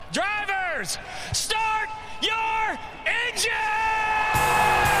tires. Start your engines!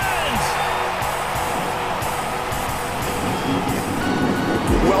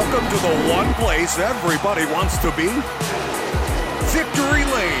 Welcome to the one place everybody wants to be. Victory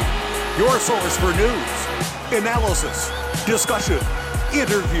Lane, your source for news, analysis, discussion,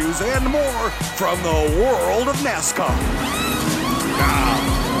 interviews, and more from the world of NASCAR.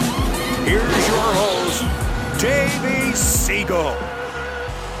 Now, here's your host, Davey Segal.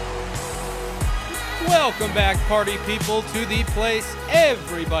 Welcome back, party people, to the place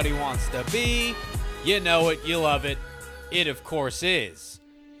everybody wants to be. You know it, you love it. It, of course, is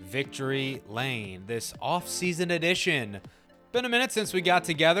Victory Lane, this off-season edition. Been a minute since we got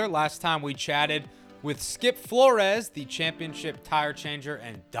together. Last time we chatted with Skip Flores, the championship tire changer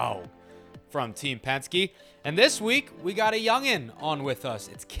and dog from Team Penske. And this week, we got a youngin' on with us.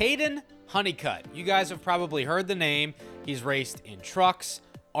 It's Kaden Honeycutt. You guys have probably heard the name. He's raced in trucks,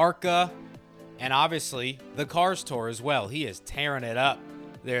 ARCA, and obviously the Cars Tour as well. He is tearing it up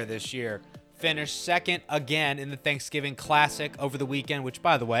there this year. Finished second again in the Thanksgiving Classic over the weekend, which,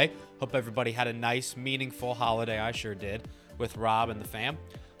 by the way, hope everybody had a nice, meaningful holiday. I sure did, with Rob and the fam.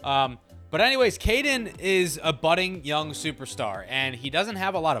 But anyways, Kaden is a budding young superstar, and he doesn't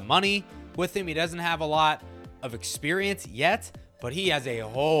have a lot of money with him. He doesn't have a lot of experience yet, but he has a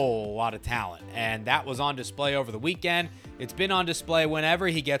whole lot of talent, and that was on display over the weekend. It's been on display whenever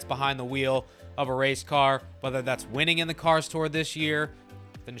he gets behind the wheel of a race car, whether that's winning in the Cars Tour this year,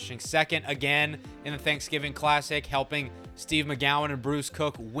 finishing second again in the Thanksgiving Classic, helping Steve McGowan and Bruce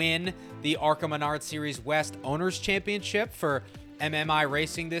Cook win the ARCA Menard Series West Owners Championship for MMI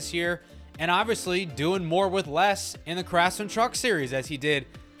Racing this year, and obviously doing more with less in the CRAFTSMAN Truck Series as he did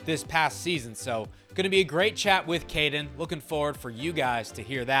this past season. So going to be a great chat with Kaden. Looking forward for you guys to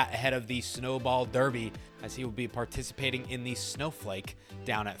hear that ahead of the Snowball Derby, as he will be participating in the Snowflake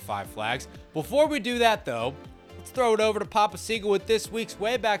down at Five Flags. Before we do that, though, let's throw it over to Papa Segal with this week's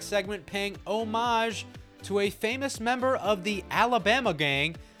Wayback segment, paying homage to a famous member of the Alabama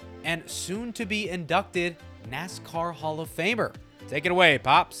gang and soon-to-be inducted NASCAR Hall of Famer. Take it away,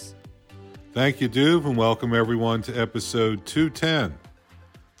 Pops. Thank you, Duve, and welcome everyone to episode 210.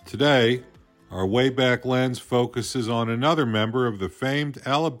 Today, our Wayback Lens focuses on another member of the famed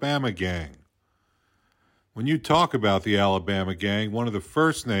Alabama gang. When you talk about the Alabama gang, one of the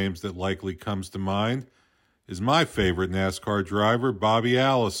first names that likely comes to mind is my favorite NASCAR driver, Bobby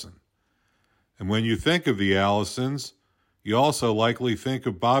Allison. And when you think of the Allisons, you also likely think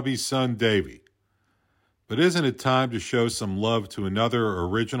of Bobby's son, Davey. But isn't it time to show some love to another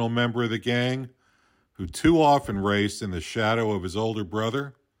original member of the gang who too often raced in the shadow of his older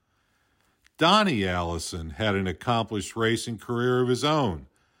brother? Donnie Allison had an accomplished racing career of his own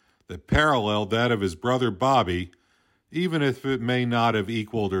that paralleled that of his brother Bobby, even if it may not have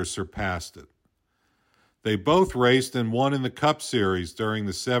equaled or surpassed it. They both raced and won in the Cup Series during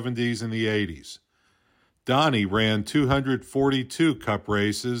the 70s and the 80s. Donnie ran 242 Cup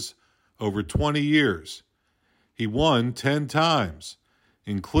races over 20 years. He won 10 times,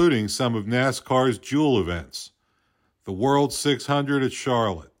 including some of NASCAR's jewel events: the World 600 at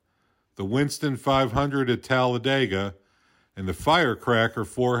Charlotte, the Winston 500 at Talladega, and the Firecracker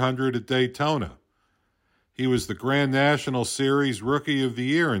 400 at Daytona. He was the Grand National Series Rookie of the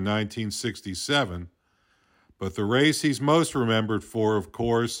Year in 1967, but the race he's most remembered for, of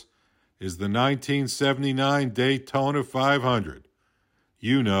course, is the 1979 Daytona 500.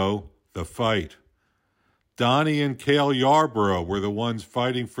 You know, the fight. Donnie and Cale Yarborough were the ones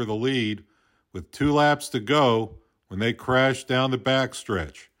fighting for the lead with 2 laps to go when they crashed down the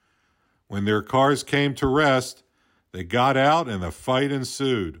backstretch. When their cars came to rest, they got out and the fight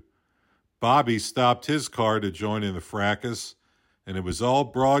ensued. Bobby stopped his car to join in the fracas, and it was all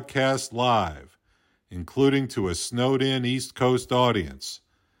broadcast live, including to a snowed-in East Coast audience.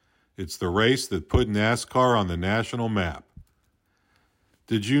 It's the race that put NASCAR on the national map.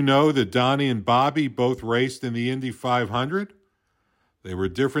 Did you know that Donnie and Bobby both raced in the Indy 500? They were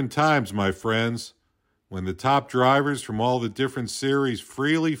different times, my friends, when the top drivers from all the different series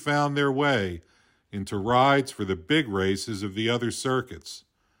freely found their way into rides for the big races of the other circuits.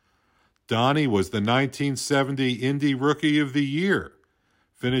 Donnie was the 1970 Indy Rookie of the Year,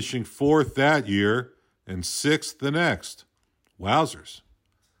 finishing 4th that year and 6th the next. Wowzers.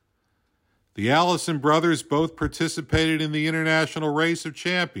 The Allison brothers both participated in the International Race of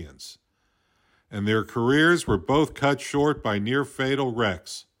Champions, and their careers were both cut short by near-fatal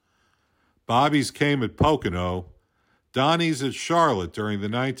wrecks. Bobby's came at Pocono, Donnie's at Charlotte during the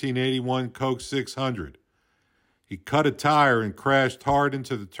 1981 Coke 600. He cut a tire and crashed hard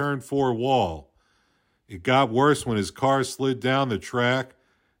into the Turn 4 wall. It got worse when his car slid down the track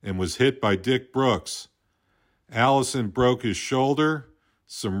and was hit by Dick Brooks. Allison broke his shoulder,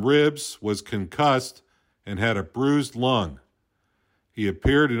 some ribs, was concussed, and had a bruised lung. He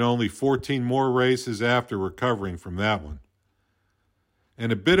appeared in only 14 more races after recovering from that one.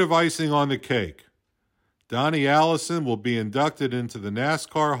 And a bit of icing on the cake. Donnie Allison will be inducted into the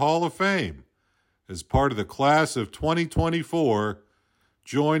NASCAR Hall of Fame as part of the class of 2024,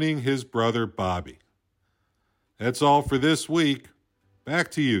 joining his brother Bobby. That's all for this week.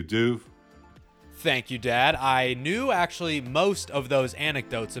 Back to you, Duve. Thank you, Dad. I knew actually most of those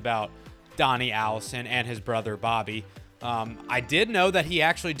anecdotes about Donnie Allison and his brother Bobby. I did know that he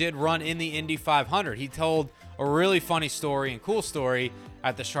actually did run in the Indy 500. He told a really funny story and cool story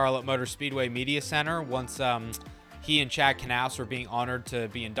at the Charlotte Motor Speedway Media Center once he and Chad Knaus were being honored to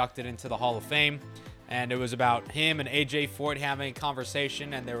be inducted into the Hall of Fame. And it was about him and AJ Foyt having a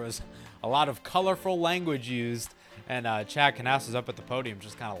conversation, and there was a lot of colorful language used. And Chad Knaus was up at the podium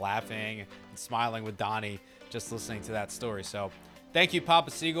just kind of laughing and smiling with Donnie, just listening to that story. So thank you, Papa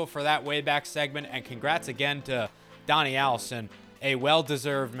Segal, for that way back segment, and congrats again to Donnie Allison, a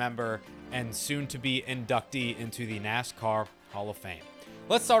well-deserved member and soon-to-be inductee into the NASCAR Hall of Fame.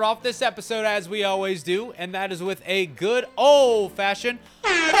 Let's start off this episode as we always do, and that is with a good old-fashioned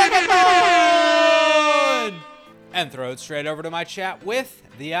and throw it straight over to my chat with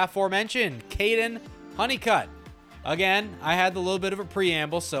the aforementioned Kaden Honeycutt. Again, I had a little bit of a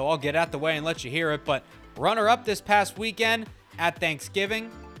preamble, so I'll get out the way and let you hear it, but runner-up this past weekend at Thanksgiving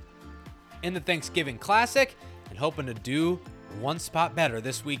in the Thanksgiving Classic, and hoping to do one spot better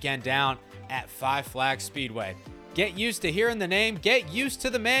this weekend down at Five Flags Speedway. Get used to hearing the name. Get used to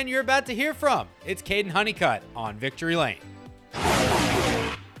the man you're about to hear from. It's Kaden Honeycutt on Victory Lane.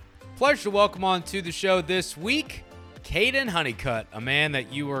 Pleasure to welcome on to the show this week, Kaden Honeycutt, a man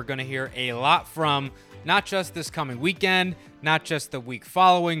that you are going to hear a lot from, not just this coming weekend, not just the week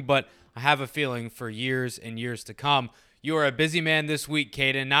following, but I have a feeling for years and years to come. You are a busy man this week,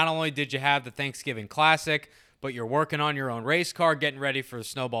 Kaden. Not only did you have the Thanksgiving Classic, but you're working on your own race car, getting ready for the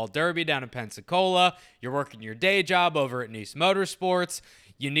Snowball Derby down in Pensacola. You're working your day job over at Niece Motorsports.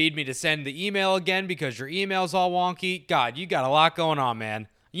 You need me to send the email again because your email's all wonky. God, you got a lot going on, man.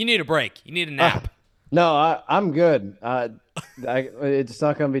 You need a break. You need a nap. No, I'm good. It's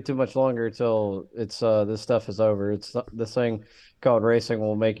not going to be too much longer till it's this stuff is over. It's this thing called racing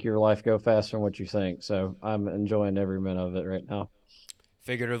will make your life go faster than what you think. So I'm enjoying every minute of it right now.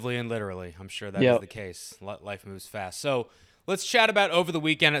 Figuratively and literally, I'm sure that is the case. Life moves fast. So let's chat about over the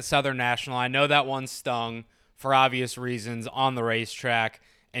weekend at Southern National. I know that one stung for obvious reasons on the racetrack,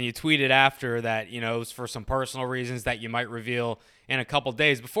 and you tweeted after that, it was for some personal reasons that you might reveal in a couple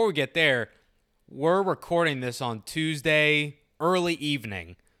days. Before we get there, we're recording this on Tuesday, early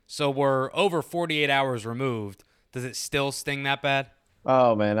evening, so we're over 48 hours removed. Does it still sting that bad?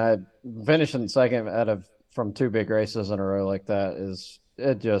 Oh man, I finishing second from two big races in a row like that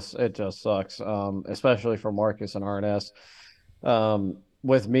it just sucks. Especially for Marcus and RNS.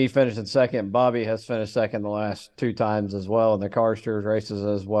 With me finishing second, Bobby has finished second the last two times as well in the Car Steers races,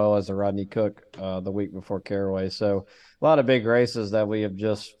 as well as the Rodney Cook the week before Caraway. So a lot of big races that we have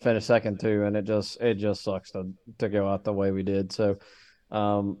just finished second to, and it just sucks to go out the way we did. So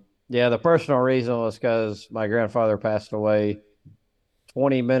the personal reason was because my grandfather passed away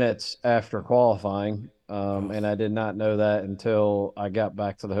 20 minutes after qualifying. And I did not know that until I got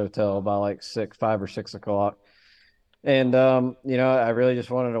back to the hotel by like 5 or 6 o'clock. And, I really just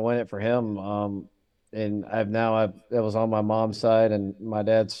wanted to win it for him. And it was on my mom's side, and my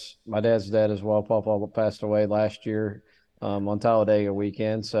dad's dad as well. Papa passed away last year, on Talladega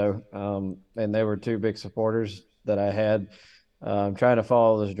weekend. So, and they were two big supporters that I had, trying to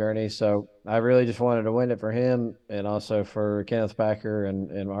follow this journey. So I really just wanted to win it for him and also for Kenneth Packer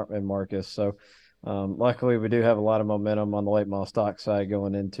and Marcus. So, luckily we do have a lot of momentum on the late model stock side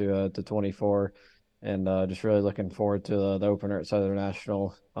going into to 24, and just really looking forward to the opener at Southern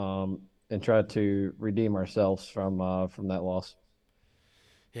National, and try to redeem ourselves from that loss.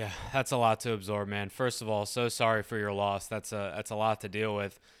 Yeah, that's a lot to absorb, man. First of all, so sorry for your loss. That's a lot to deal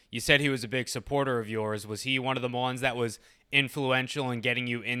with. You said he was a big supporter of yours. Was he one of the ones that was influential in getting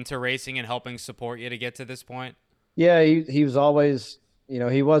you into racing and helping support you to get to this point? Yeah, he was always,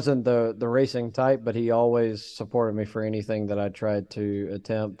 he wasn't the racing type, but he always supported me for anything that I tried to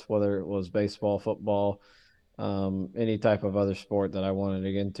attempt, whether it was baseball, football, any type of other sport that I wanted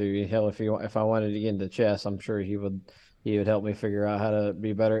to get into. Hell, if I wanted to get into chess, I'm sure he would help me figure out how to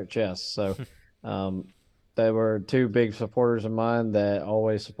be better at chess. So they were two big supporters of mine that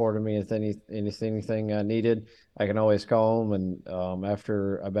always supported me with anything I needed. I can always call them, and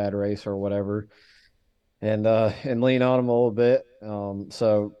after a bad race or whatever, and lean on them a little bit.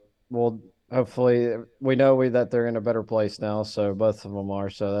 So we'll hopefully we know that they're in a better place now. So both of them are.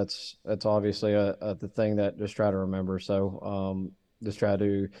 So that's obviously the thing that just try to remember. So just try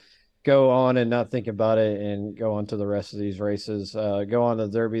to go on and not think about it and go on to the rest of these races. Go on to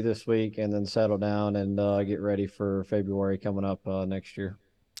the Derby this week and then settle down and get ready for February coming up next year.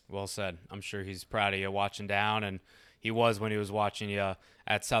 Well said. I'm sure he's proud of you watching down, and he was when he was watching you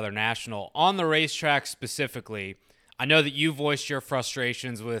at Southern National. On the racetrack specifically, I know that you voiced your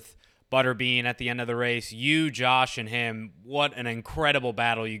frustrations with Butterbean at the end of the race. You, Josh, and him, what an incredible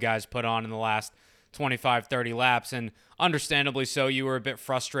battle you guys put on in the last 25, 30 laps, and understandably so, you were a bit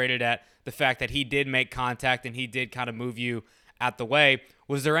frustrated at the fact that he did make contact and he did kind of move you at the way.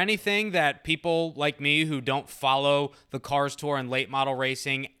 Was there anything that people like me who don't follow the Cars Tour and late model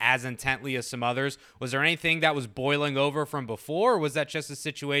racing as intently as some others, was there anything that was boiling over from before, or was that just a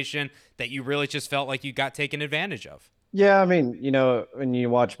situation that you really just felt like you got taken advantage of? Yeah, I mean, when you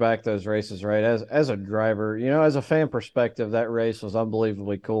watch back those races, right? As a driver, as a fan perspective, that race was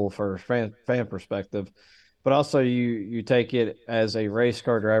unbelievably cool for fan perspective. But also you take it as a race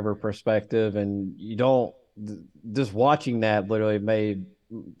car driver perspective, and you don't just watching that literally made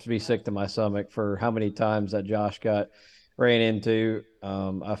to be sick to my stomach for how many times that Josh got ran into.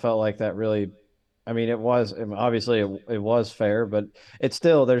 I felt like that really, I mean, obviously it was fair, but it's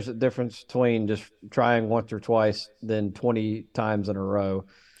still, there's a difference between just trying once or twice than 20 times in a row.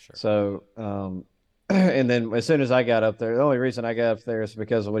 Sure. So, and then as soon as I got up there, the only reason I got up there is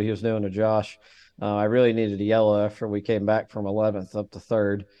because of what he was doing to Josh. I really needed a yellow after we came back from 11th up to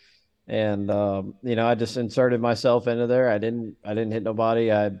third. And, I just inserted myself into there. I didn't hit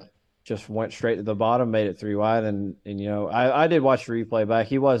nobody. I just went straight to the bottom, made it 3 wide. I did watch the replay back.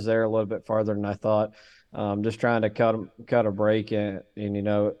 He was there a little bit farther than I thought. Just trying to cut a break.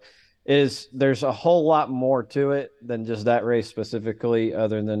 There's a whole lot more to it than just that race specifically,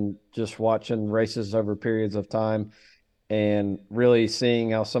 other than just watching races over periods of time and really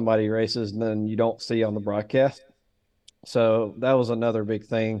seeing how somebody races and then you don't see on the broadcast. So that was another big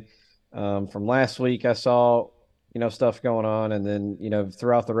thing. From last week, I saw, stuff going on. And then,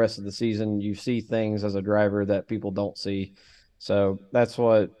 throughout the rest of the season, you see things as a driver that people don't see. So that's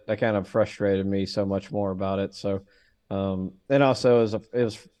what that kind of frustrated me so much more about it. So, and also it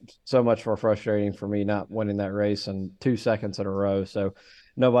was so much more frustrating for me not winning that race in 2 seconds in a row. So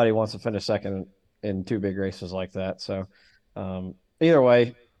nobody wants to finish second in two big races like that. So, either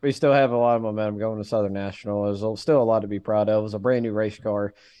way, we still have a lot of momentum going to Southern National. There's still a lot to be proud of. It was a brand new race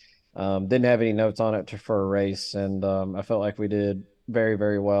car. Didn't have any notes on it for a race, and I felt like we did very,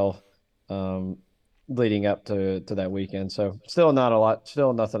 very well leading up to that weekend. So still not a lot,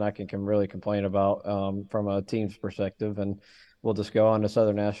 still nothing I can really complain about from a team's perspective. And we'll just go on to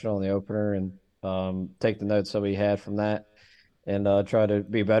Southern National in the opener and take the notes that we had from that and try to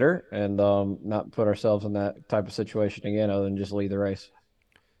be better and not put ourselves in that type of situation again other than just lead the race.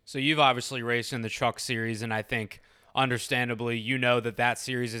 So you've obviously raced in the truck series, and I think understandably you know that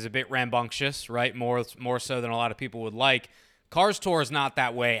series is a bit rambunctious, right? More so than a lot of people would like. Cars Tour is not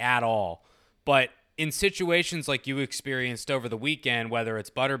that way at all. But in situations like you experienced over the weekend, whether it's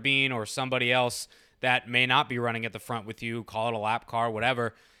Butterbean or somebody else that may not be running at the front with you, call it a lap car,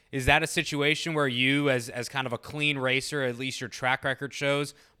 whatever, is that a situation where you, as kind of a clean racer, at least your track record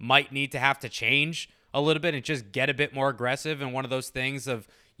shows, might need to have to change a little bit and just get a bit more aggressive in one of those things of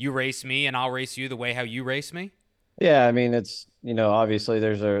you race me and I'll race you the way how you race me? Yeah, I mean it's obviously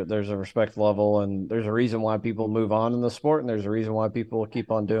there's a respect level and there's a reason why people move on in the sport and there's a reason why people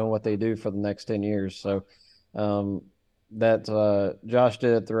keep on doing what they do for the next 10 years. So that Josh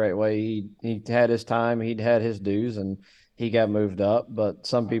did it the right way. He had his time, he'd had his dues and he got moved up, but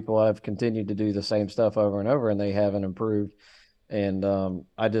some people have continued to do the same stuff over and over and they haven't improved. And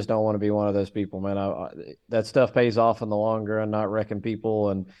I just don't want to be one of those people, man. That stuff pays off in the long run, not wrecking people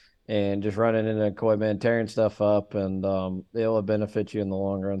and just running into equipment, tearing stuff up, and it'll benefit you in the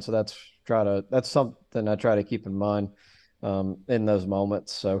long run. So that's something I try to keep in mind in those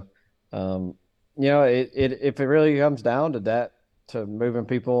moments. So, if it really comes down to that, to moving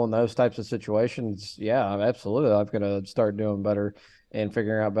people in those types of situations, yeah, absolutely, I'm gonna start doing better and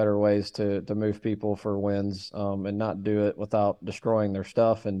figuring out better ways to move people for wins and not do it without destroying their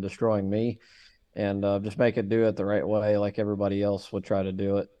stuff and destroying me and just make it do it the right way like everybody else would try to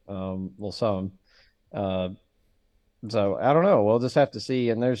do it. Well, some. So I don't know. We'll just have to see.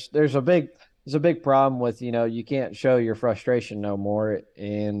 And there's a big problem with, you can't show your frustration no more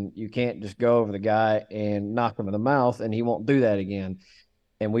and you can't just go over the guy and knock him in the mouth and he won't do that again.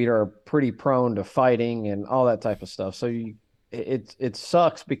 And we are pretty prone to fighting and all that type of stuff. So it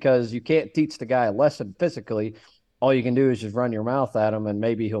sucks because you can't teach the guy a lesson physically. All you can do is just run your mouth at him and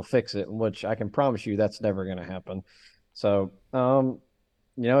maybe he'll fix it, which I can promise you that's never going to happen. So,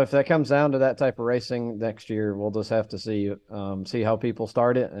 if that comes down to that type of racing next year, we'll just have to see how people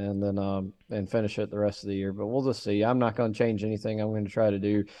start it and then and finish it the rest of the year. But we'll just see. I'm not going to change anything. I'm going to try to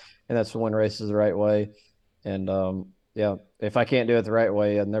do, and that's to win races the right way. And yeah, if I can't do it the right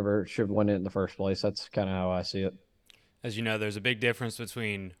way, I never should win it in the first place. That's kind of how I see it. As you know, there's a big difference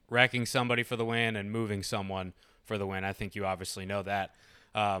between wrecking somebody for the win and moving someone for the win. I think you obviously know that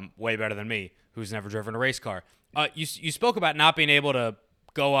way better than me, who's never driven a race car. You spoke about not being able to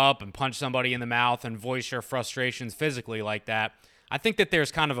go up and punch somebody in the mouth and voice your frustrations physically like that. I think that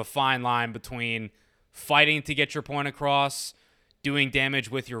there's kind of a fine line between fighting to get your point across, doing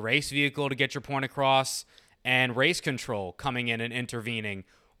damage with your race vehicle to get your point across, and race control coming in and intervening.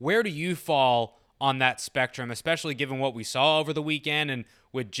 Where do you fall on that spectrum, especially given what we saw over the weekend and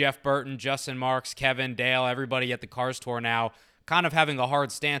with Jeff Burton, Justin Marks, Kevin, Dale, everybody at the Cars Tour now kind of having a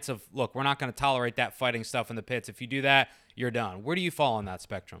hard stance of, look, we're not going to tolerate that fighting stuff in the pits. If you do that, you're done. Where do you fall on that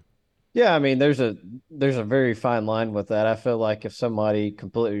spectrum? Yeah, I mean, there's a very fine line with that. I feel like if somebody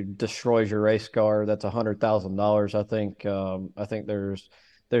completely destroys your race car, that's $100,000. I think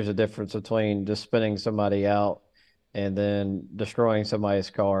there's a difference between just spinning somebody out and then destroying somebody's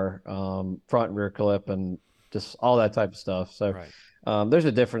car, front and rear clip, and just all that type of stuff. So right. There's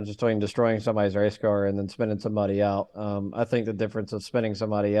a difference between destroying somebody's race car and then spinning somebody out. I think the difference of spinning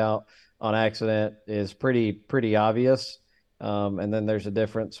somebody out on accident is pretty obvious. And then there's a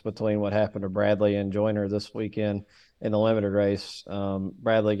difference between what happened to Bradley and Joyner this weekend in the limited race.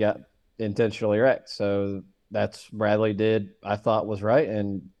 Bradley got intentionally wrecked. So that's Bradley did, I thought was right,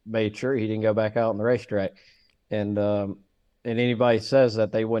 and made sure he didn't go back out on the racetrack. And anybody says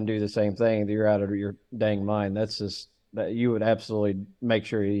that they wouldn't do the same thing, you're out of your dang mind. That's just that you would absolutely make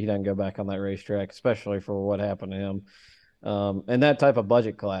sure he doesn't go back on that racetrack, especially for what happened to him. And that type of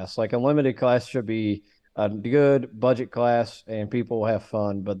budget class, like a limited class, should be a good budget class and people will have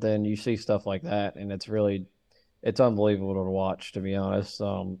fun. But then you see stuff like that, and it's unbelievable to watch, to be honest.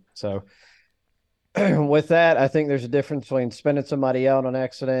 So with that, I think there's a difference between spinning somebody out on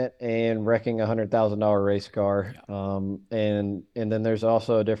accident and wrecking $100,000 race car. And then there's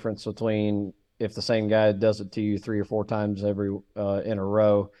also a difference between if the same guy does it to you 3 or 4 times in a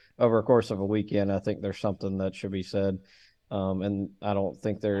row over a course of a weekend. I think there's something that should be said. And I don't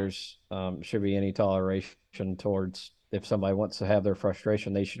think there's should be any toleration towards if somebody wants to have their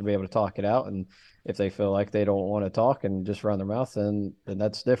frustration, they should be able to talk it out. And if they feel like they don't want to talk and just run their mouth, then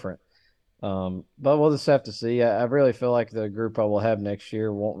that's different. But we'll just have to see. I really feel like the group I will have next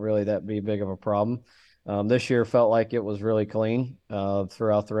year won't really that be big of a problem. This year felt like it was really clean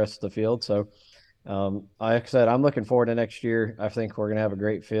throughout the rest of the field. So like I said, I'm looking forward to next year. I think we're going to have a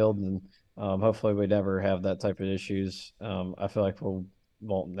great field, and hopefully we never have that type of issues. I feel like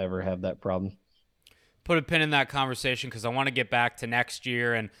won't never have that problem. Put a pin in that conversation because I want to get back to next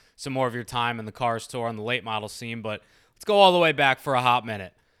year and some more of your time in the Cars Tour on the late model scene, but let's go all the way back for a hot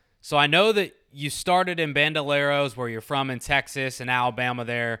minute. So I know that you started in Bandoleros, where you're from, in Texas and Alabama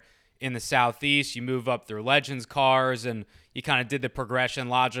there in the Southeast. You move up through Legends cars, and you kind of did the progression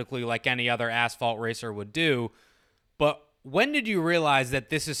logically like any other asphalt racer would do. But when did you realize that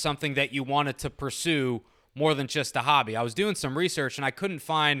this is something that you wanted to pursue more than just a hobby? I was doing some research, and I couldn't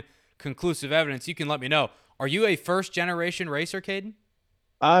find conclusive evidence. You can let me know. Are you a first-generation racer, Kaden?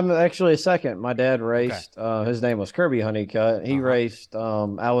 I'm actually a second. My dad raced. Okay. His name was Kirby Honeycutt. He raced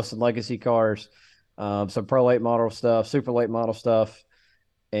Allison Legacy cars, some pro late model stuff, super late model stuff,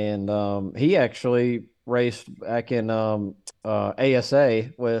 and he actually raced back in ASA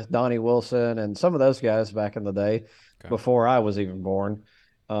with Donnie Wilson and some of those guys back in the day before I was even born.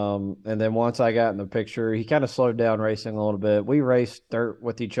 And then once I got in the picture, he kind of slowed down racing a little bit. We raced dirt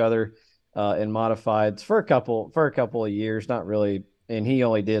with each other in modifieds for a couple of years, not really. And he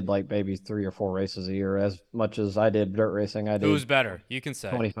only did like maybe 3 or 4 races a year, as much as I did dirt racing. I did. Who's better? You can say.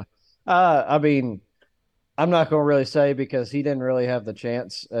 25. I mean, I'm not going to really say because he didn't really have the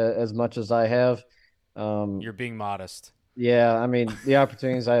chance as much as I have. You're being modest. Yeah, I mean, the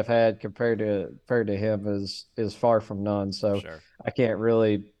opportunities I've had compared to him is far from none. So sure. I can't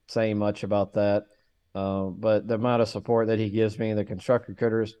really say much about that. But the amount of support that he gives me, the constructive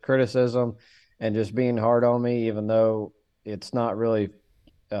criticism, and just being hard on me, even though it's not really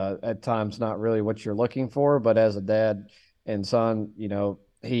at times not really what you're looking for, but as a dad and son,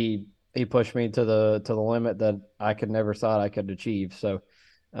 he pushed me to the limit that I could never thought I could achieve. So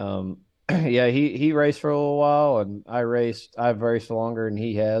yeah, he raced for a little while, and I've raced longer than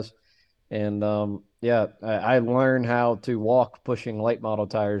he has. And yeah, I learned how to walk pushing late model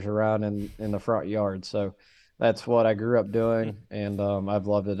tires around in the front yard. So that's what I grew up doing, and I've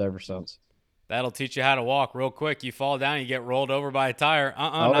loved it ever since. That'll teach you how to walk real quick. You fall down, you get rolled over by a tire. Oh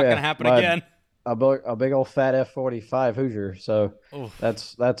Not yeah, going to happen my again. a big old fat F45 Hoosier. So Oof.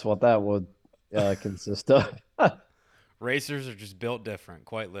 that's what that would consist of. Racers are just built different,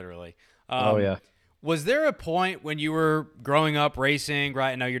 quite literally. Oh yeah. Was there a point when you were growing up racing,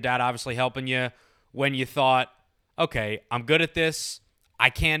 right? I know your dad obviously helping you, when you thought, okay, I'm good at this. I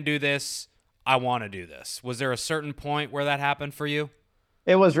can do this. I want to do this. Was there a certain point where that happened for you?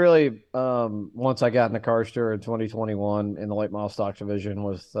 It was really once I got in the car tour in 2021 in the late model stock division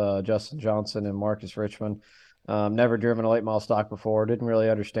with Justin Johnson and Marcus Richmond. Never driven a late model stock before, didn't really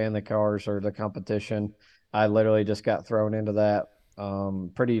understand the cars or the competition. I literally just got thrown into that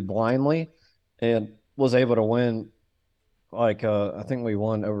pretty blindly and was able to win. Like I think we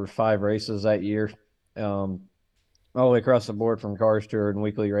won over 5 races that year, um, all the way across the board from cars tour and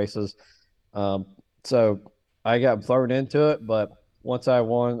weekly races. Um, so I got thrown into it, but once I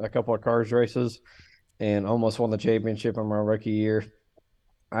won a couple of cars races and almost won the championship in my rookie year,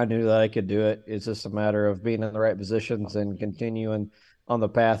 I knew that I could do it. It's just a matter of being in the right positions and continuing on the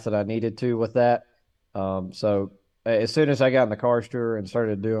path that I needed to with that. So as soon as I got in the cars tour and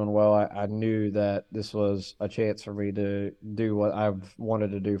started doing well, I knew that this was a chance for me to do what I've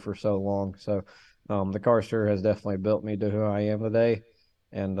wanted to do for so long. So the cars tour has definitely built me to who I am today.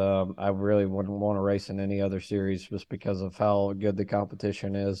 And I really wouldn't want to race in any other series just because of how good the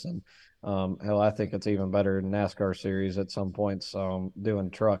competition is. And hell, I think it's even better than NASCAR series at some points.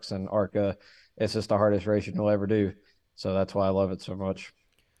 Doing trucks and ARCA, it's just the hardest racing you'll ever do. So that's why I love it so much.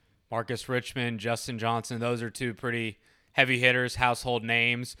 Marcus Richmond, Justin Johnson, those are two pretty heavy hitters, household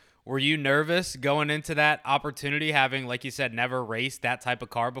names. Were you nervous going into that opportunity, having, like you said, never raced that type of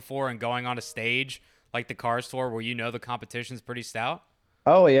car before and going on a stage like the Cars Tour where you know the competition's pretty stout?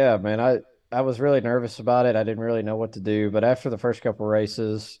 Oh yeah, man. I was really nervous about it. I didn't really know what to do, but after the first couple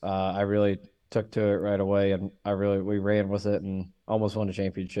races, I really took to it right away, and we ran with it and almost won the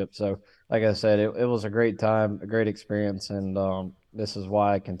championship. So, like I said, it was a great time, a great experience, and this is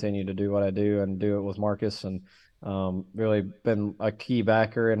why I continue to do what I do and do it with Marcus, and really been a key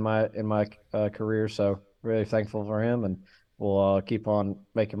backer in my career. So, really thankful for him, and we'll keep on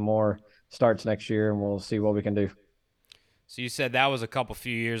making more starts next year, and we'll see what we can do. So you said that was a couple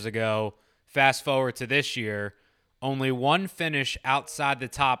few years ago. Fast forward to this year, only one finish outside the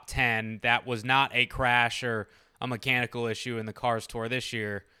top 10 that was not a crash or a mechanical issue in the Cars Tour this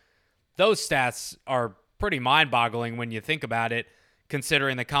year. Those stats are pretty mind-boggling when you think about it,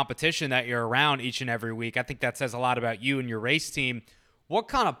 considering the competition that you're around each and every week. I think that says a lot about you and your race team. What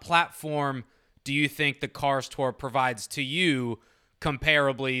kind of platform do you think the Cars Tour provides to you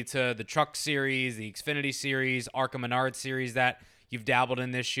comparably to the Truck Series, the Xfinity Series, ARCA Menard Series that you've dabbled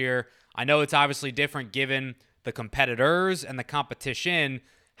in this year? I know it's obviously different given the competitors and the competition.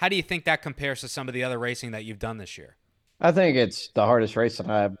 How do you think that compares to some of the other racing that you've done this year? I think it's the hardest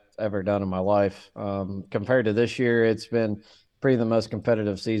racing I've ever done in my life. Compared to this year, it's been pretty the most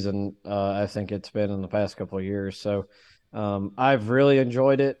competitive season I think it's been in the past couple of years. So I've really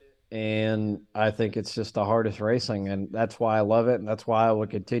enjoyed it, and I think it's just the hardest racing, and that's why I love it, and that's why I will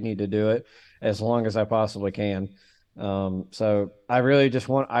continue to do it as long as I possibly can. So I really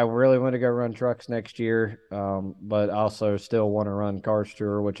want to go run trucks next year, but also still want to run Cars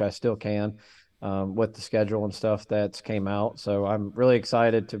Tour, which I still can, with the schedule and stuff that's came out. So I'm really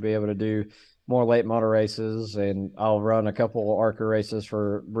excited to be able to do more late model races, and I'll run a couple of ARCA races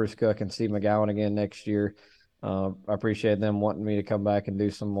for Bruce Cook and Steve McGowan again next year. I appreciate them wanting me to come back and do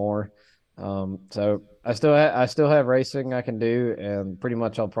some more. So I still have racing I can do, and pretty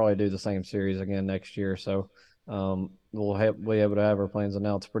much I'll probably do the same series again next year. So be able to have our plans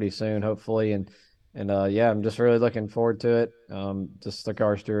announced pretty soon, hopefully. And yeah, I'm just really looking forward to it. Just the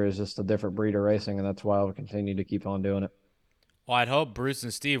Cars Tour is just a different breed of racing, and that's why I'll continue to keep on doing it. Well, I'd hope Bruce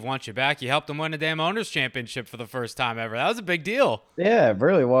and Steve want you back. You helped them win a damn Owners Championship for the first time ever. That was a big deal. Yeah, it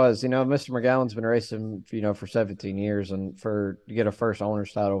really was. Mr. McGowan's been racing, for 17 years, and to get a first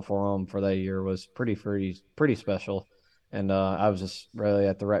owner's title for him for that year was pretty special. And I was just really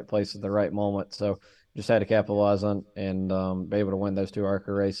at the right place at the right moment. So just had to capitalize on and be able to win those two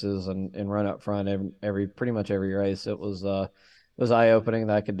ARCA races and run up front pretty much every race. It was eye opening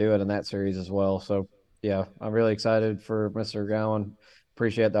that I could do it in that series as well. So yeah, I'm really excited for Mr. Gowan.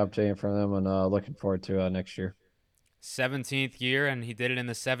 Appreciate the opportunity from them, and looking forward to next year. 17th year, and he did it in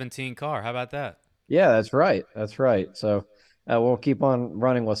the 17 car. How about that? Yeah, that's right. That's right. So we'll keep on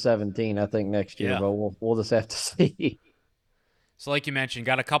running with 17, I think, next year, Yeah. but we'll just have to see. So like you mentioned,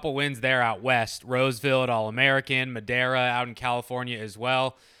 got a couple wins there out west. Roseville at All-American, Madera out in California as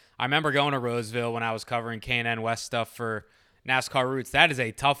well. I remember going to Roseville when I was covering K&N West stuff for NASCAR Roots. That is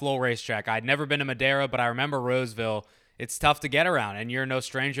a tough little racetrack. I'd never been to Madera, but I remember Roseville. It's tough to get around, and you're no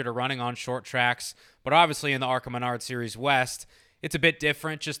stranger to running on short tracks. But obviously in the ARCA Menard Series West, it's a bit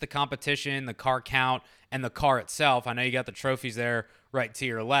different, just the competition, the car count, and the car itself. I know you got the trophies there right to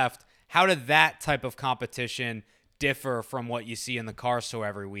your left. How did that type of competition differ from what you see in the car show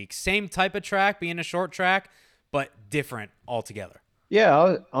every week? Same type of track, being a short track, but different altogether.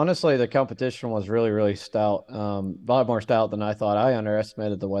 Yeah, honestly, the competition was really, really stout. A lot more stout than I thought. I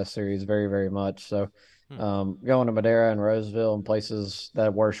underestimated the West Series very, very much. So going to Madera and Roseville and places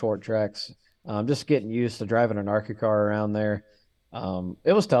that were short tracks, just getting used to driving an ARCA car around there.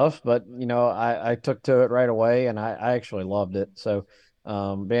 It was tough, but, I took to it right away, and I actually loved it. So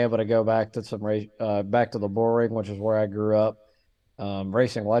being able to go back to some race, back to the bull ring, which is where I grew up,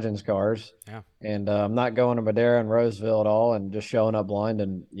 racing Legends cars. Yeah. And not going to Madera and Roseville at all, and just showing up blind,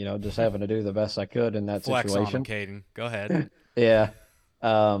 and just having to do the best I could in that Flex situation. on them, Kaden. Go ahead. Yeah.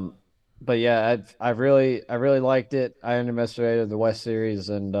 But yeah, I've really liked it. I underestimated the West Series,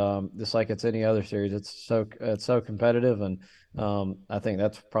 and just like it's any other series, it's so competitive, and I think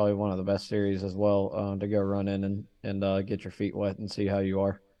that's probably one of the best series as well, to go run in and get your feet wet and see how you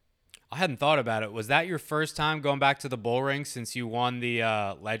are. I hadn't thought about it. Was that your first time going back to the bull ring since you won the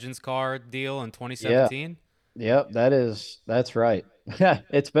Legends car deal in 2017? Yeah. Yep, that's right.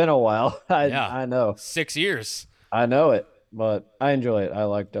 It's been a while. I know. 6 years. I know it, but I enjoy it. I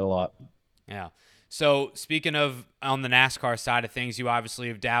liked it a lot. Yeah. So speaking of on the NASCAR side of things, you obviously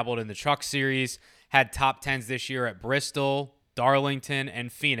have dabbled in the Truck Series, had top 10s this year at Bristol, Darlington,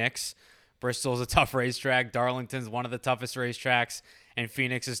 and Phoenix. Bristol's a tough racetrack. Darlington's one of the toughest racetracks, and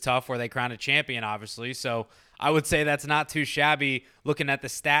Phoenix is tough where they crown a champion, obviously. So I would say that's not too shabby looking at the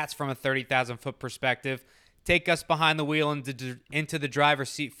stats from a 30,000-foot perspective. Take us behind the wheel and into the driver's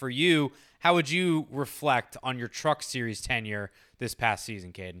seat for you. How would you reflect on your Truck Series tenure this past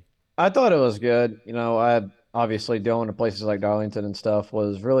season, Kaden? I thought it was good. I obviously going to places like Darlington and stuff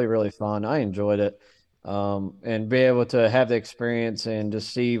was really, really fun. I enjoyed it. And be able to have the experience and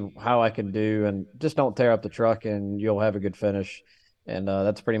just see how I can do, and just don't tear up the truck and you'll have a good finish. And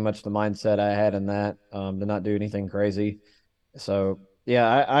that's pretty much the mindset I had in that, to not do anything crazy. So yeah,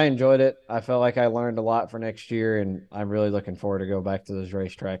 I enjoyed it. I felt like I learned a lot for next year, and I'm really looking forward to go back to those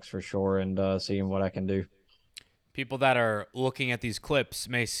racetracks for sure, and seeing what I can do. People that are looking at these clips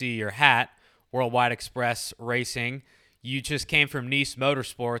may see your hat, Worldwide Express Racing. You just came from Niece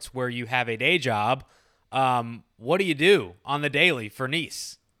Motorsports, where you have a day job. What do you do on the daily for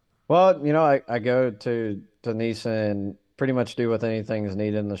Niece? Well, I go to Nice and pretty much do what anything is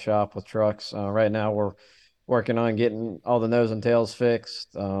needed in the shop with trucks. Right now we're working on getting all the nose and tails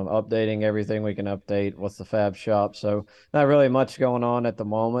fixed, updating everything we can update with the fab shop. So not really much going on at the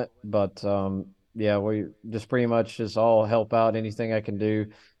moment, but yeah, we just pretty much just all help out anything I can do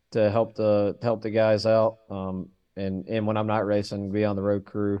to help the guys out. And when I'm not racing, be on the road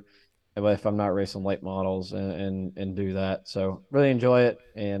crew. If I'm not racing late models, and do that. So really enjoy it.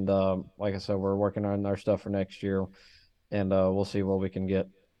 And like I said, we're working on our stuff for next year, and we'll see what we can get.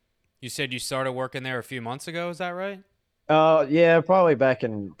 You said you started working there a few months ago. Is that right? Yeah, probably back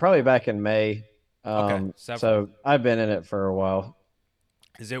in May. Okay. So I've been in it for a while.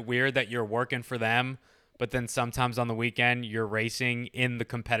 Is it weird that you're working for them, but then sometimes on the weekend you're racing in the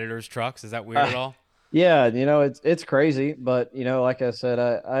competitors' trucks? Is that weird at all? Yeah, it's crazy, but like I said,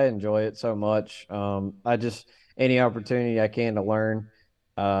 I enjoy it so much. I just, any opportunity I can to learn,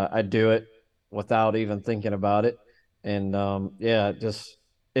 I do it without even thinking about it. And yeah, just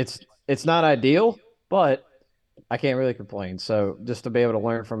it's not ideal, but I can't really complain. So just to be able to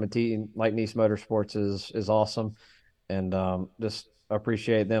learn from a team like Niece Motorsports is awesome, and just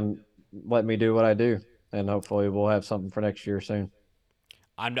appreciate them letting me do what I do. And hopefully we'll have something for next year soon.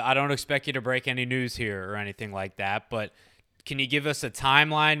 I don't expect you to break any news here or anything like that, but can you give us a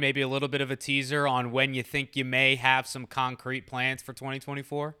timeline, maybe a little bit of a teaser on when you think you may have some concrete plans for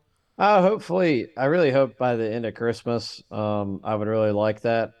 2024? Hopefully, I really hope by the end of Christmas. I would really like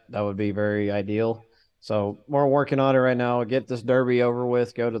that. That would be very ideal. So we're working on it right now. Get this derby over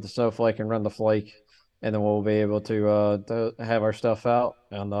with, go to the Snowflake and run the flake, and then we'll be able to have our stuff out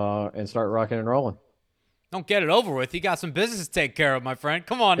and start rocking and rolling. Don't get it over with. You got some business to take care of, my friend.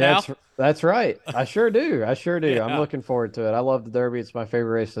 Come on now. That's right. I sure do. Yeah. I'm looking forward to it. I love the Derby. It's my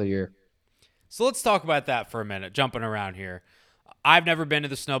favorite race of the year. So let's talk about that for a minute, jumping around here. I've never been to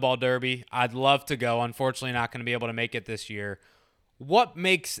the Snowball Derby. I'd love to go. Unfortunately, not going to be able to make it this year. What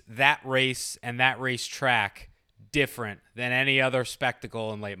makes that race and that race track different than any other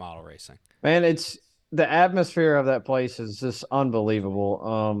spectacle in late model racing. Man, it's the atmosphere of that place is just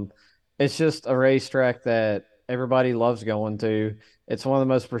unbelievable. It's just a racetrack that everybody loves going to. It's one of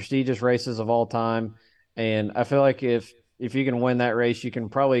the most prestigious races of all time, and I feel like if you can win that race, you can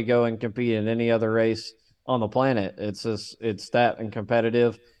probably go and compete in any other race on the planet. It's that and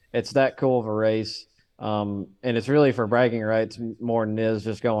competitive. It's that cool of a race. And it's really for bragging rights more than it is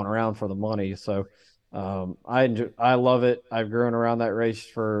just going around for the money. So I love it. I've grown around that race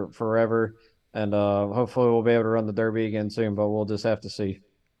for forever, and hopefully we'll be able to run the Derby again soon. But we'll just have to see.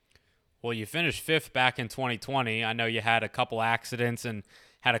 Well, you finished 5th back in 2020. I know you had a couple accidents and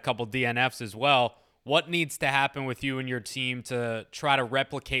had a couple DNFs as well. What needs to happen with you and your team to try to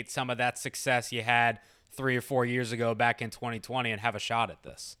replicate some of that success you had 3 or 4 years ago back in 2020 and have a shot at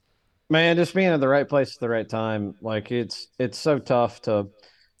this? Man, just being at the right place at the right time. Like it's so tough to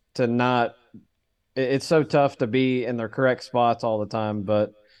not. It's so tough to be in the correct spots all the time.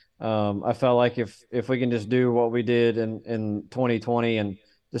 But I felt like if we can just do what we did in 2020 and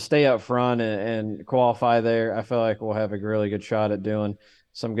just stay up front and qualify there, I feel like we'll have a really good shot at doing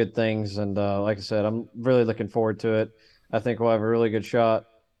some good things. And like I said, I'm really looking forward to it. I think we'll have a really good shot,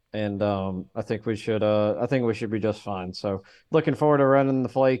 and I think we should. I think we should be just fine. So looking forward to running the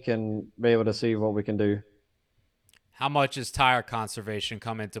flake and be able to see what we can do. How much does tire conservation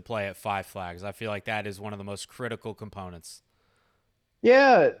come into play at Five Flags? I feel like that is one of the most critical components.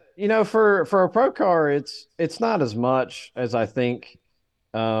 Yeah, for a pro car, it's not as much as I think.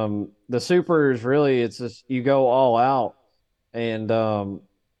 The supers really, it's just you go all out, and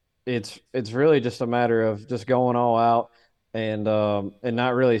it's really just a matter of just going all out and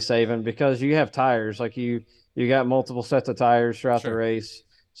not really saving because you have tires like you got multiple sets of tires throughout the race,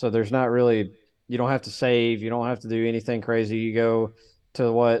 so there's not really you don't have to save, you don't have to do anything crazy. You go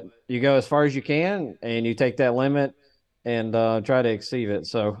to what you go as far as you can, and you take that limit and try to exceed it.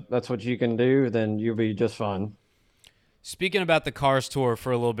 So that's what you can do. Then you'll be just fine. Speaking about the Cars Tour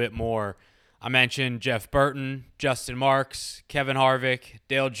for a little bit more, I mentioned Jeff Burton, Justin Marks, Kevin Harvick,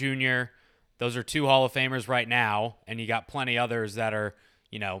 Dale Jr. Those are 2 Hall of Famers right now, and you got plenty others that are,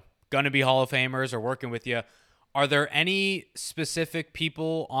 going to be Hall of Famers or working with you. Are there any specific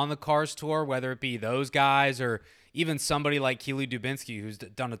people on the Cars Tour, whether it be those guys or even somebody like Keely Dubinsky, who's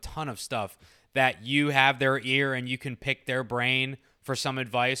done a ton of stuff, that you have their ear and you can pick their brain for some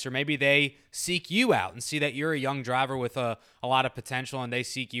advice, or maybe they seek you out and see that you're a young driver with a lot of potential and they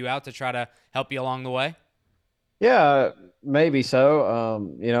seek you out to try to help you along the way? Yeah, maybe so.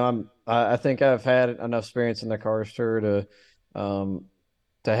 I think I've had enough experience in the Cars Tour to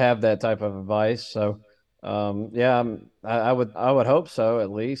have that type of advice. So, yeah, I would hope so at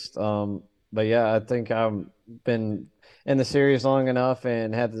least. But yeah, I think I've been in the series long enough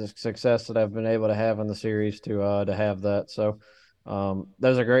and had the success that I've been able to have in the series to have that. So,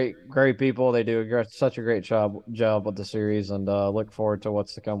 those are great people. They do such a great job with the series, and look forward to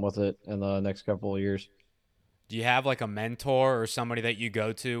what's to come with it in the next couple of years. Do you have like a mentor or somebody that you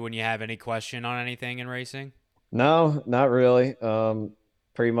go to when you have any question on anything in racing? No, not really.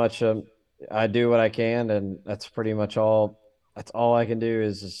 Pretty much, I do what I can, and that's pretty much all. That's all I can do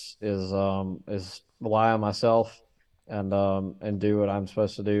is rely on myself and do what I'm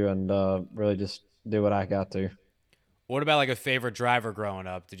supposed to do, and really just do what I got to. What about like a favorite driver growing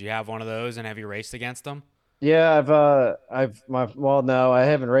up? Did you have one of those and have you raced against them? Yeah, no, I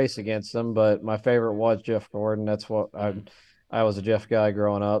haven't raced against them, but my favorite was Jeff Gordon. That's what I was a Jeff guy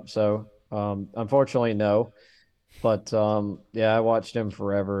growing up. So, unfortunately, no. But yeah, I watched him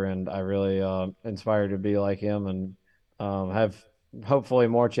forever, and I really inspired to be like him and have hopefully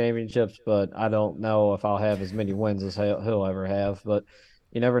more championships. But I don't know if I'll have as many wins as he'll ever have. But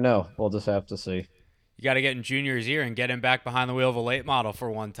you never know. We'll just have to see. You got to get in Junior's ear and get him back behind the wheel of a late model for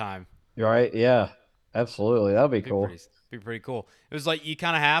one time. You're right. Yeah, absolutely. That'd be cool. Be pretty cool. It was like you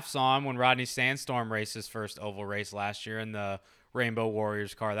kind of half saw him when Rodney Sandstorm raced his first oval race last year in the Rainbow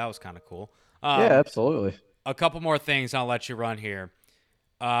Warriors car. That was kind of cool. Yeah, absolutely. A couple more things I'll let you run here.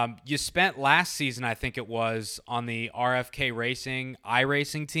 You spent last season, I think it was, on the RFK Racing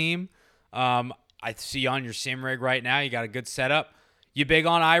iRacing team. I see you on your sim rig right now. You got a good setup. You big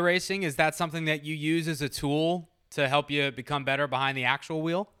on iRacing? Is that something that you use as a tool to help you become better behind the actual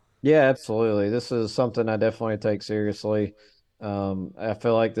wheel? Yeah, absolutely. This is something I definitely take seriously. I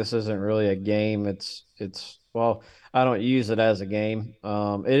feel like this isn't really a game. Well, I don't use it as a game.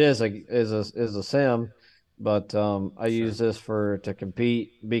 It is a sim, but I use this to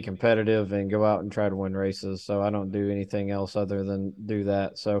compete, be competitive, and go out and try to win races. So I don't do anything else other than do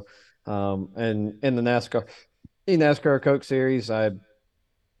that. So, and in the NASCAR Coke Series, I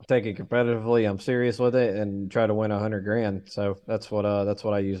take it competitively. I'm serious with it and try to win $100,000. So that's what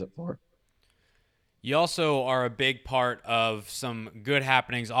I use it for. You also are a big part of some good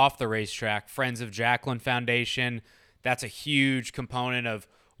happenings off the racetrack. Friends of Jacqueline Foundation, that's a huge component of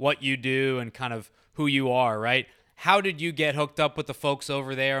what you do and kind of who you are, right? How did you get hooked up with the folks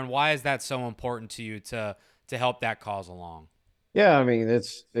over there, and why is that so important to you to help that cause along? Yeah, I mean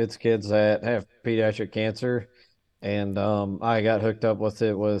it's kids that have pediatric cancer, and I got hooked up with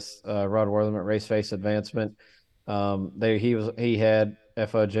it with Rod Wortham at Race Face Advancement. He had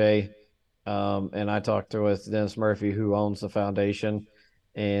FOJ. And I talked with Dennis Murphy, who owns the foundation.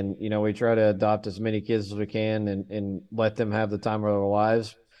 And, we try to adopt as many kids as we can and let them have the time of their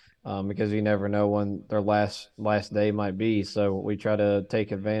lives, because you never know when their last day might be. So we try to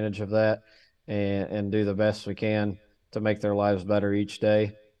take advantage of that and do the best we can to make their lives better each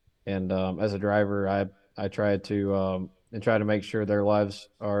day. And as a driver, I try to make sure their lives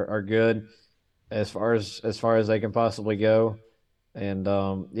are good as far as they can possibly go. And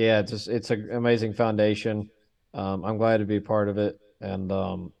it's an amazing foundation. I'm glad to be a part of it, and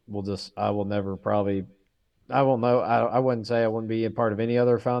I wouldn't say I wouldn't be a part of any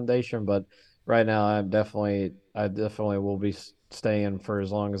other foundation, but right now I definitely will be staying for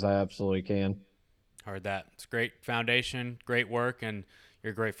as long as I absolutely can. Heard that. It's a great foundation, great work, and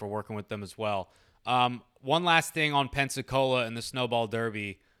you're great for working with them as well. One last thing on Pensacola and the Snowball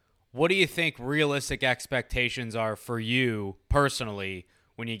Derby. What do you think realistic expectations are for you personally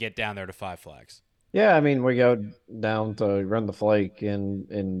when you get down there to Five Flags? Yeah, I mean, we go down to run the flake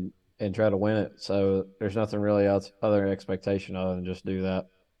and try to win it. So there's nothing really else other expectation other than just do that.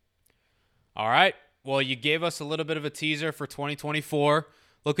 All right. Well, you gave us a little bit of a teaser for 2024.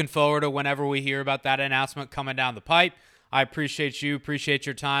 Looking forward to whenever we hear about that announcement coming down the pipe. I appreciate you. Appreciate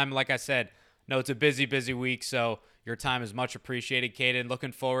your time. Like I said, no, it's a busy, busy week, so your time is much appreciated, Kaden.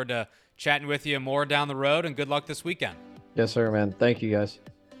 Looking forward to chatting with you more down the road, and good luck this weekend. Yes, sir, man. Thank you, guys.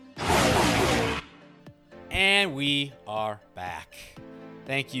 And we are back.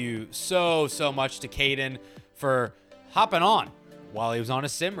 Thank you so much to Kaden for hopping on while he was on a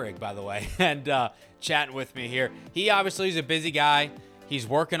sim rig, by the way, and chatting with me here. He obviously is a busy guy. He's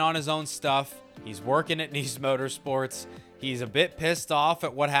working on his own stuff. He's working at Niece Motorsports. He's a bit pissed off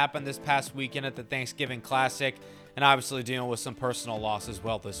at what happened this past weekend at the Thanksgiving Classic, and obviously dealing with some personal loss as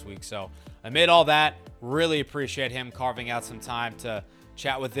well this week. So amid all that, really appreciate him carving out some time to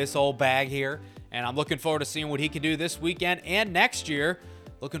chat with this old bag here. And I'm looking forward to seeing what he can do this weekend and next year.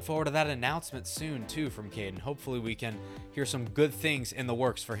 Looking forward to that announcement soon, too, from Kaden. Hopefully we can hear some good things in the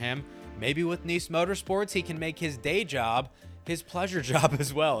works for him. Maybe with Niece Motorsports, he can make his day job his pleasure job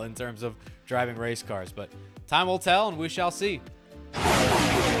as well in terms of driving race cars. But time will tell, and we shall see.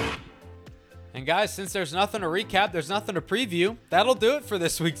 And guys, since there's nothing to recap, there's nothing to preview, that'll do it for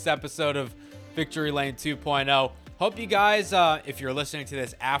this week's episode of Victory Lane 2.0. Hope you guys, if you're listening to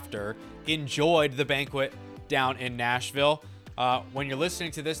this after, enjoyed the banquet down in Nashville. When you're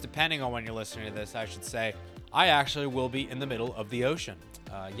listening to this, depending on when you're listening to this, I should say, I actually will be in the middle of the ocean.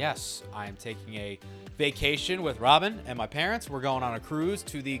 Yes, I am taking a vacation with Robin and my parents. We're going on a cruise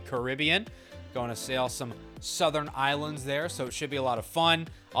to the Caribbean, going to sail some southern islands there, so it should be a lot of fun.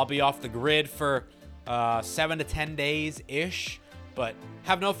 I'll be off the grid for 7 to 10 days-ish, but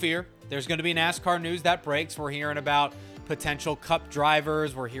have no fear. There's going to be NASCAR news that breaks. We're hearing about potential cup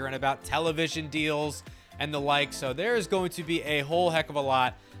drivers. We're hearing about television deals and the like, so there is going to be a whole heck of a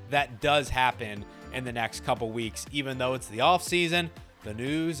lot that does happen in the next couple weeks. Even though it's the off season, the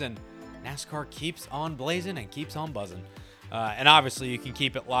news and NASCAR keeps on blazing and keeps on buzzing. And obviously you can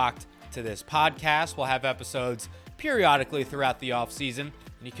keep it locked to this podcast. We'll have episodes periodically throughout the off season,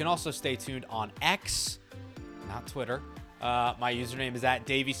 and you can also stay tuned on X, not Twitter. My username is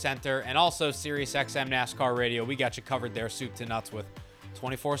 @Davey Center, and also SiriusXM NASCAR Radio. We got you covered there, soup to nuts, with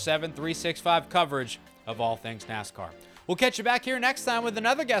 24/7, 365 coverage of all things NASCAR. We'll catch you back here next time with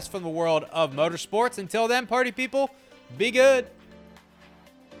another guest from the world of motorsports. Until then, party people, be good.